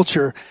in the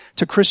culture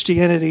to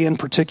Christianity in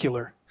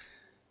particular?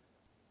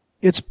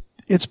 It's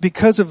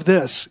because of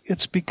this.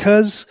 It's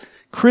because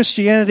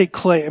Christianity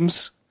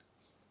claims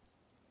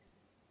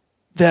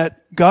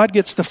that God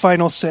gets the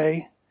final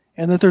say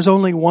and that there's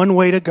only one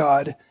way to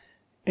God,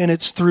 and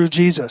it's through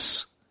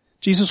Jesus.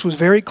 Jesus was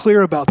very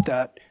clear about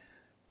that.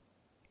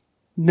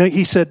 No,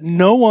 he said,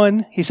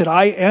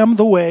 I am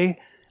the way,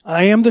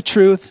 I am the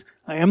truth,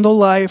 I am the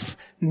life.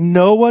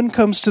 No one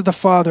comes to the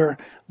Father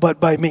but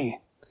by me.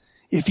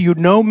 If you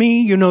know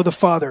me, you know the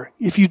Father.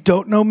 If you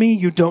don't know me,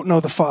 you don't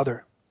know the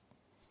Father.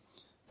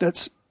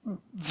 That's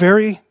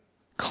very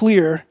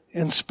clear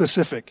and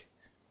specific.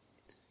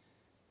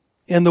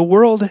 And the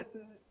world,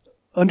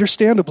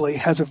 understandably,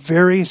 has a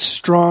very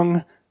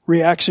strong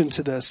reaction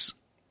to this.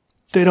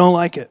 They don't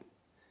like it.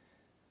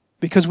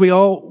 Because we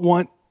all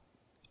want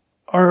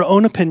our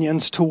own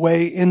opinions to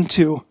weigh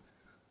into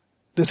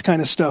this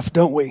kind of stuff,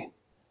 don't we?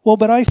 Well,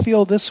 but I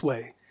feel this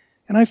way,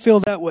 and I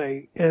feel that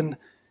way. And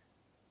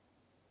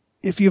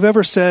if you've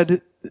ever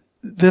said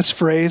this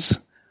phrase,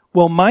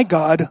 well, my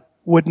God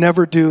would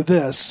never do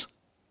this,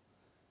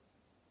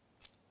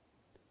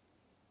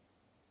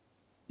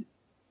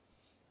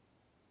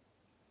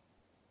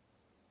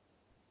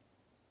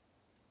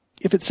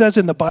 if it says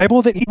in the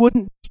Bible that he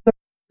wouldn't,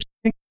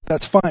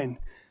 that's fine.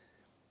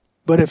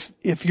 But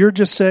if you're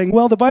just saying,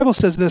 well, the Bible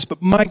says this,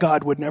 but my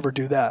God would never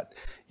do that.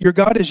 Your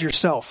God is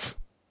yourself.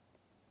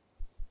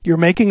 You're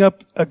making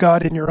up a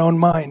God in your own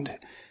mind.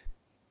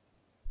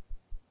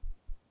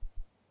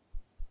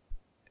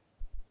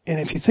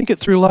 And if you think it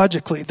through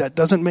logically, that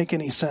doesn't make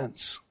any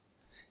sense.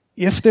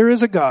 If there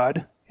is a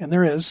God, and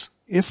there is,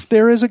 if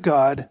there is a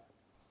God,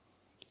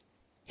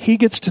 he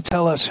gets to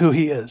tell us who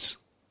he is.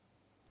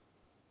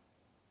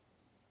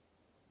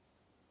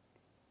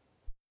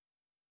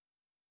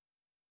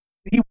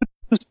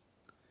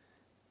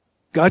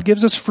 God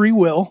gives us free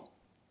will.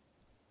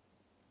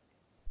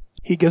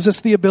 He gives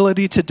us the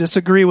ability to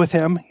disagree with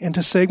him and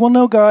to say, well,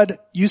 no, God,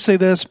 you say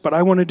this, but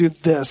I want to do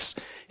this.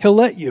 He'll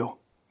let you.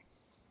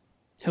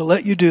 He'll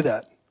let you do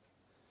that.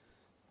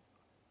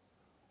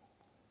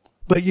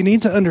 But you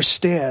need to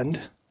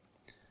understand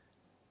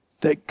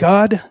that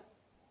God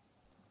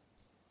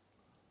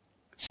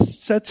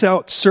sets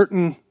out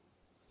certain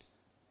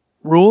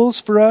rules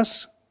for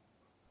us,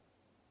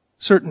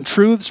 certain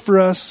truths for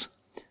us,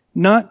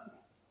 not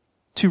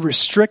to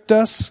restrict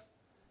us,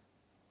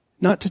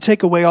 not to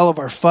take away all of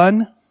our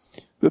fun,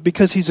 but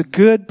because he's a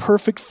good,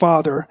 perfect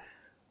Father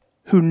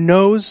who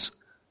knows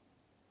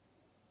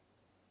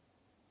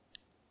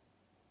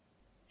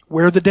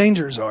where the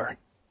dangers are.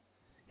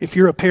 If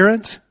you're a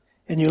parent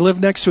and you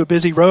live next to a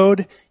busy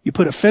road, you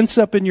put a fence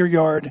up in your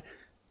yard,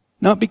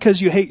 not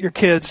because you hate your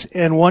kids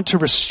and want to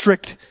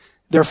restrict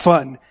their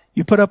fun.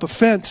 You put up a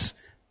fence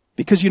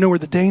because you know where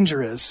the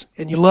danger is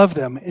and you love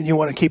them and you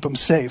want to keep them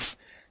safe.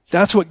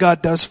 That's what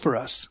God does for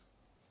us.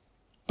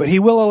 But he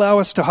will allow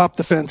us to hop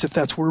the fence if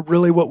that's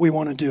really what we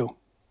want to do.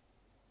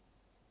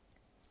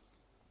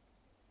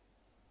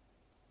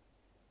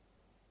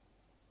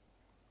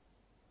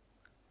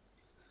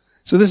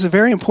 So this is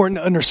very important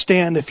to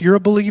understand. If you're a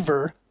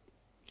believer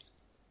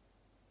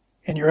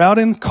and you're out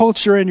in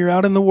culture and you're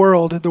out in the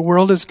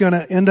world is going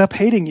to end up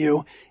hating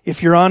you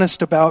if you're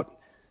honest about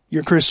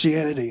your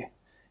Christianity.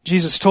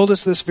 Jesus told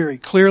us this very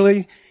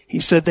clearly.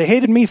 He said, they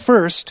hated me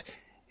first,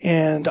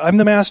 and I'm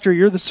the master,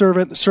 you're the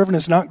servant. The servant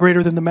is not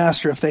greater than the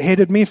master. If they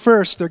hated me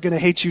first, they're going to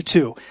hate you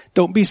too.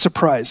 Don't be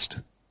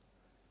surprised.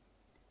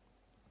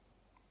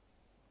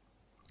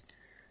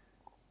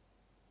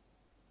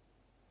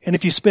 And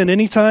if you spend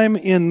any time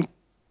in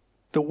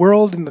the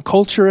world, in the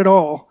culture at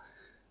all,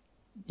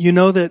 you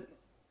know that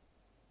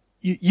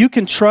you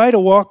can try to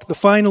walk the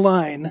fine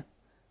line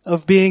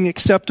of being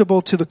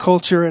acceptable to the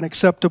culture and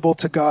acceptable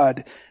to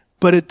God,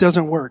 but it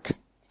doesn't work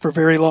for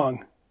very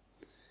long.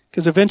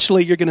 Because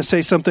eventually you're going to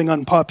say something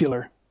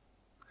unpopular.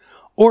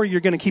 Or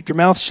you're going to keep your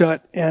mouth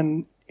shut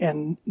and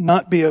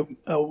not be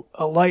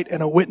a light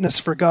and a witness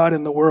for God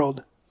in the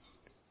world.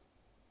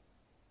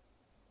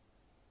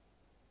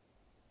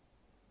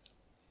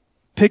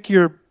 Pick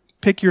your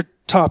pick your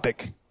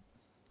topic.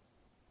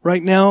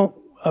 Right now,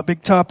 a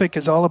big topic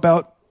is all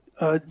about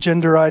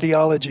gender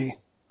ideology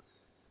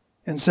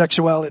and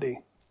sexuality.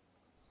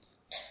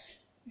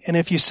 And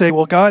if you say,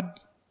 well, God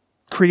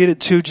created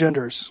two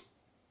genders,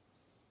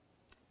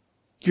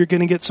 you're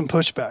going to get some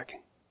pushback.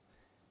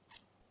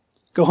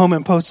 Go home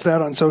and post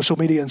that on social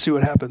media and see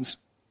what happens.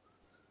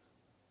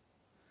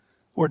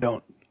 Or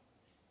don't.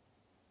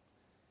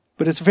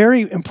 But it's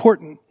very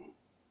important.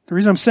 The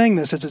reason I'm saying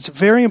this is it's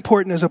very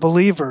important as a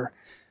believer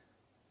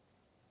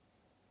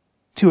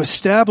to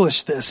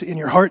establish this in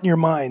your heart and your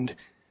mind.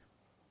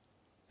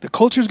 The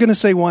culture is going to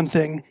say one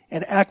thing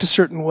and act a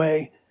certain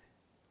way.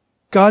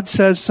 God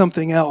says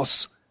something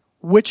else.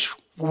 Which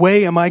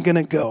way am I going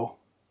to go?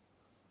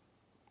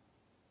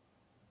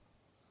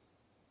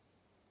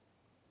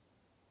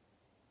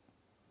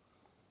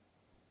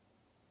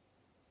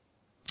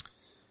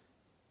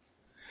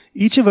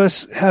 Each of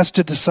us has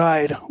to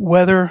decide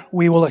whether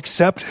we will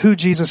accept who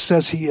Jesus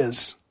says he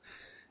is.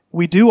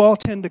 We do all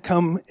tend to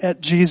come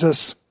at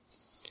Jesus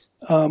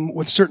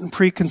with certain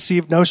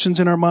preconceived notions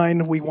in our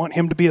mind. We want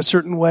him to be a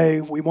certain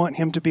way. We want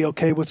him to be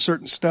okay with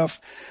certain stuff.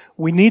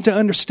 We need to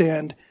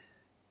understand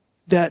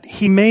that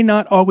he may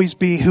not always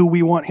be who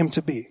we want him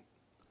to be.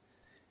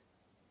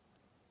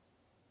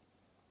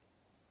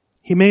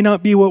 He may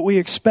not be what we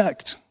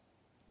expect.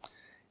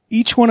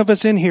 Each one of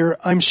us in here,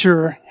 I'm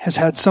sure, has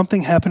had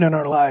something happen in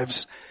our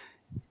lives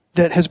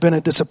that has been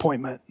a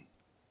disappointment.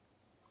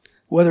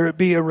 Whether it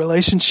be a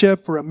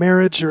relationship or a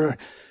marriage or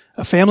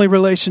a family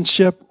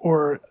relationship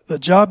or the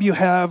job you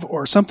have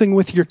or something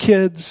with your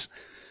kids.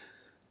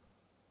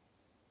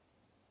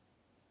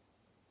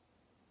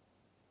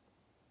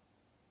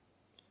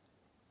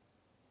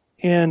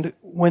 And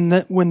when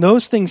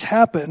those things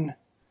happen,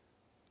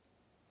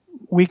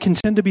 we can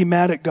tend to be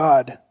mad at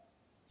God.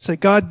 Say,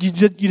 God, you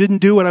didn't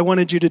do what I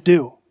wanted you to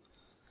do.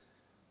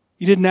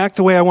 You didn't act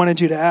the way I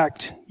wanted you to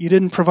act. You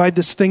didn't provide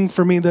this thing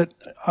for me that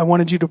I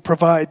wanted you to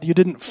provide. You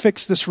didn't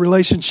fix this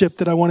relationship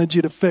that I wanted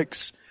you to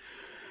fix.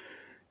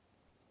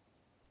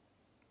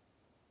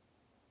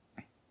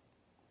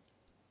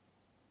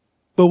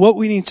 But what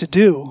we need to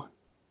do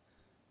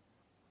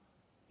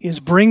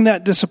is bring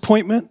that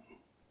disappointment,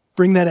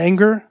 bring that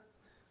anger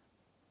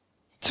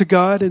to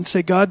God and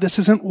say, God, this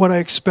isn't what I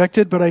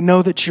expected, but I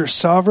know that you're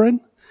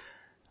sovereign.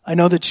 I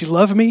know that you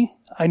love me.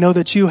 I know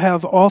that you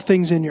have all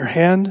things in your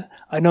hand.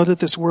 I know that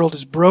this world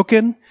is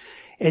broken,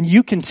 and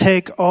you can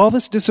take all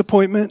this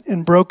disappointment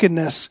and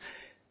brokenness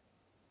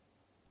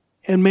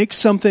and make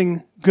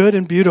something good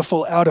and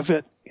beautiful out of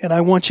it. And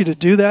I want you to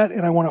do that,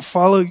 and I want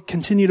to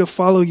continue to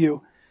follow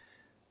you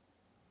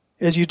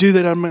as you do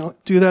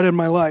that in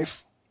my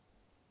life.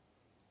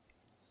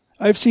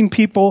 I've seen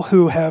people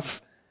who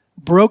have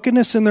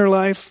brokenness in their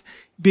life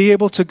be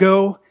able to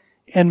go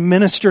and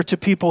minister to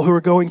people who are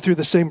going through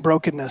the same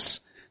brokenness.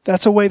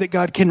 That's a way that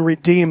God can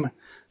redeem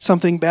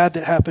something bad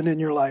that happened in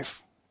your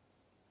life.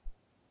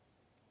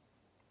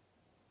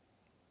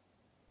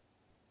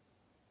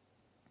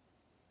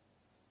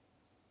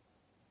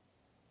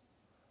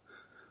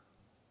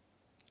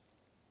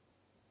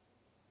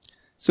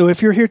 So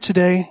if you're here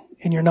today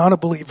and you're not a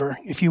believer,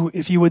 if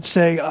you would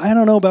say, I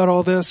don't know about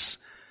all this,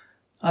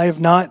 I have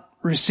not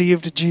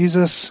received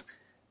Jesus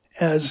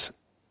as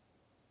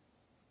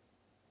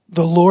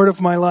the Lord of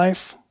my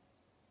life,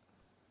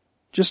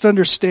 just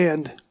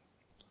understand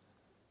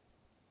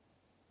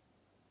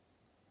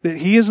that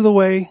he is the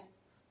way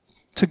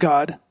to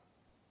God,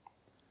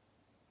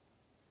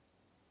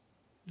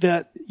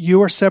 that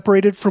you are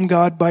separated from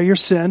God by your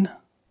sin.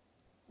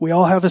 We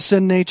all have a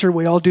sin nature.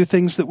 We all do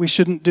things that we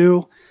shouldn't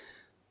do,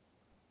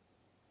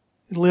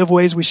 and live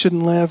ways we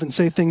shouldn't live, and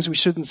say things we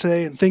shouldn't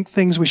say, and think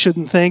things we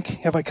shouldn't think.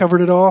 Have I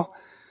covered it all?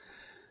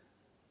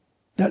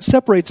 That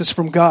separates us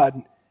from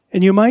God.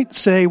 And you might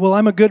say, well,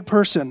 I'm a good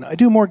person. I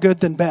do more good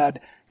than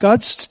bad.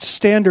 God's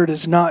standard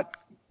is not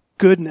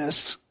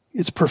goodness,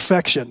 it's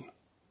perfection.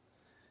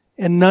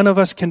 And none of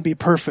us can be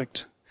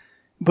perfect.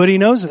 But he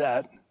knows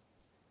that.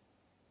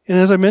 And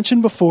as I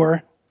mentioned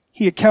before,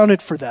 he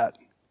accounted for that.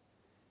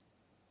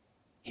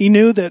 He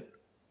knew that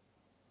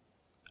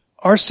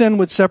our sin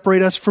would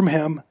separate us from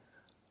him.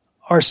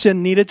 Our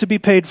sin needed to be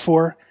paid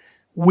for.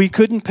 We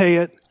couldn't pay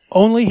it.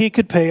 Only he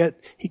could pay it.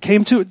 He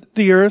came to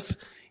the earth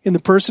in the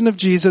person of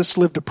Jesus,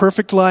 lived a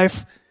perfect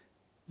life,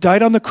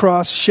 died on the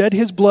cross, shed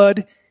his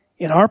blood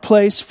in our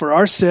place for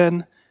our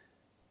sin,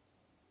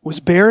 was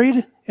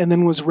buried, and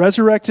then was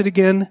resurrected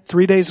again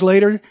 3 days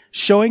later,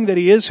 showing that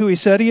he is who he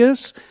said he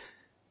is,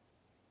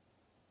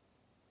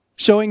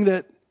 showing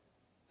that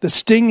the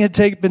sting had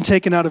been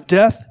taken out of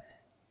death,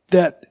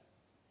 that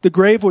the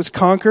grave was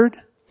conquered,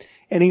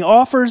 and he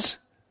offers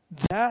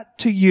that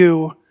to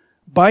you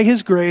by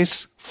his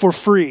grace for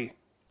free.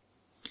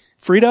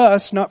 Free to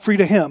us, not free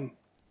to him.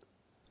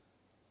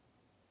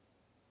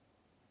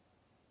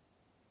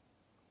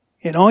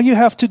 And all you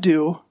have to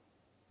do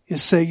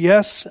is say,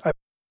 yes, I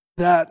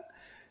that.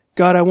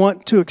 God, I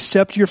want to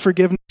accept your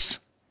forgiveness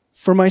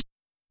for my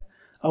sin.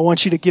 I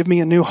want you to give me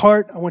a new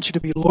heart. I want you to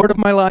be Lord of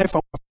my life. I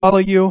want to follow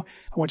you.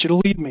 I want you to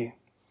lead me.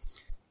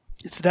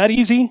 It's that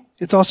easy.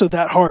 It's also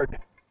that hard.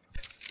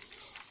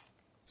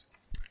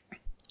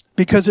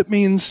 Because it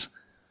means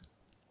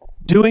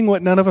doing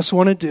what none of us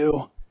want to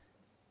do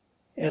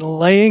and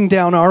laying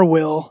down our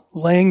will,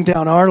 laying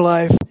down our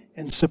life,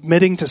 and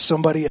submitting to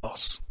somebody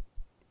else.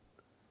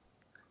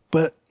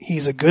 But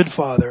he's a good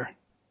father.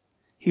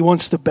 He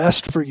wants the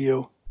best for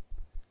you.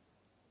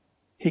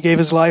 He gave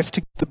his life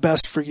to get the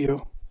best for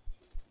you.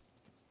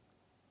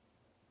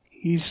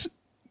 He's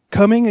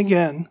coming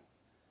again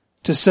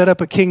to set up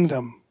a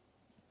kingdom.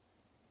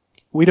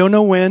 We don't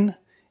know when.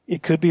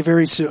 It could be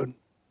very soon.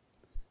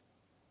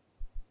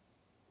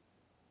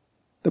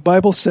 The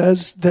Bible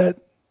says that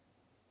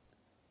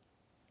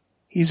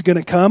he's going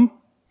to come.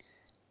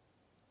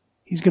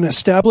 He's going to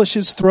establish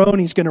his throne.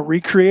 He's going to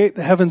recreate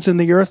the heavens and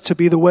the earth to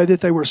be the way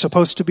that they were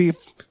supposed to be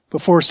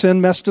before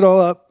sin messed it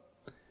all up.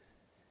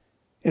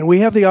 And we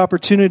have the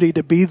opportunity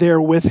to be there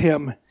with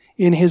him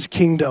in his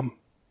kingdom.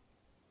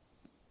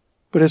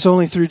 But it's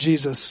only through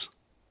Jesus.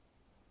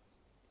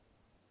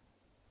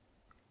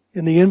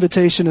 And the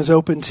invitation is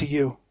open to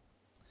you.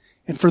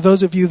 And for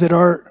those of you that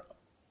are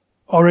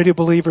already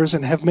believers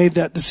and have made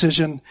that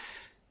decision,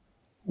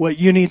 what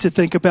you need to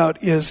think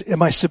about is,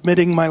 am I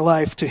submitting my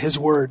life to his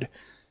word?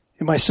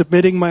 Am I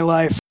submitting my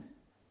life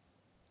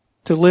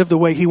to live the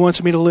way he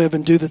wants me to live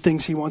and do the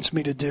things he wants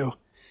me to do?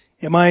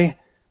 Am I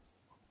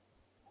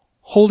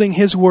holding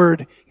his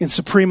word in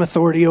supreme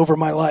authority over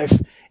my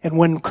life? And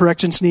when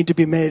corrections need to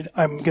be made,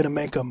 I'm going to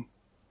make them.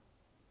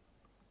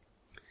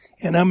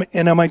 And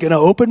am I going to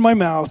open my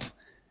mouth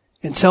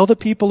and tell the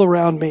people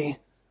around me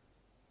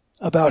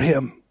about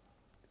him?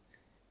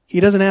 He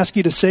doesn't ask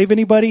you to save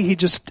anybody. He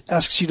just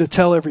asks you to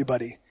tell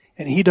everybody.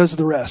 And he does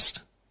the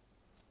rest.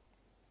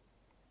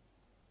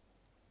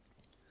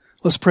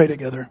 Let's pray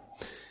together.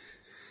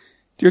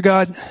 Dear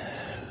God,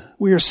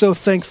 we are so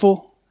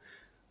thankful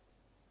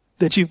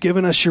that you've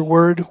given us your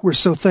word. We're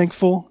so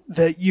thankful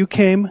that you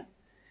came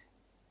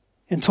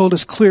and told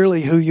us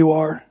clearly who you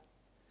are,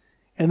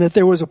 and that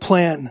there was a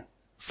plan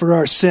for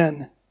our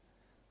sin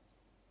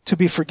to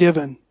be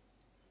forgiven.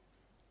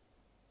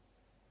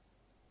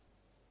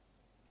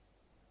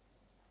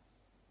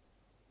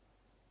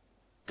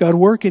 God,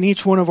 work in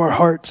each one of our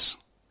hearts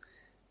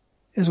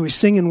as we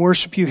sing and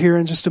worship you here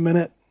in just a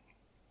minute.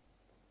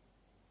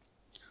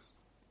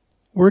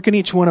 Work in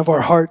each one of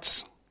our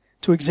hearts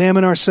to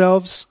examine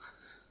ourselves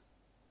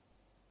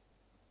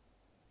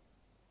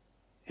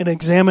and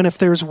examine if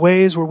there's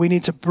ways where we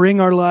need to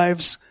bring our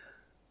lives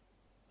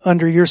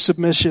under your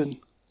submission,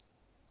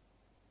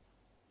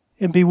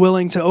 and be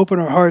willing to open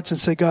our hearts and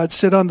say, God,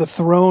 sit on the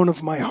throne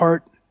of my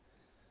heart.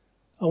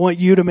 I want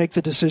you to make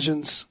the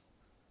decisions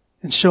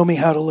and show me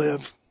how to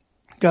live.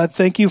 God,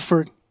 thank you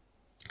for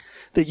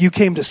that you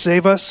came to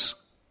save us,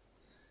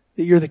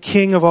 that you're the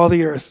King of all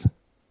the earth.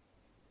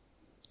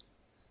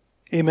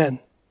 Amen.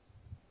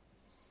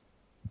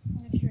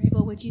 If you're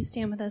able, would you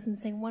stand with us and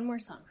sing one more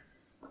song?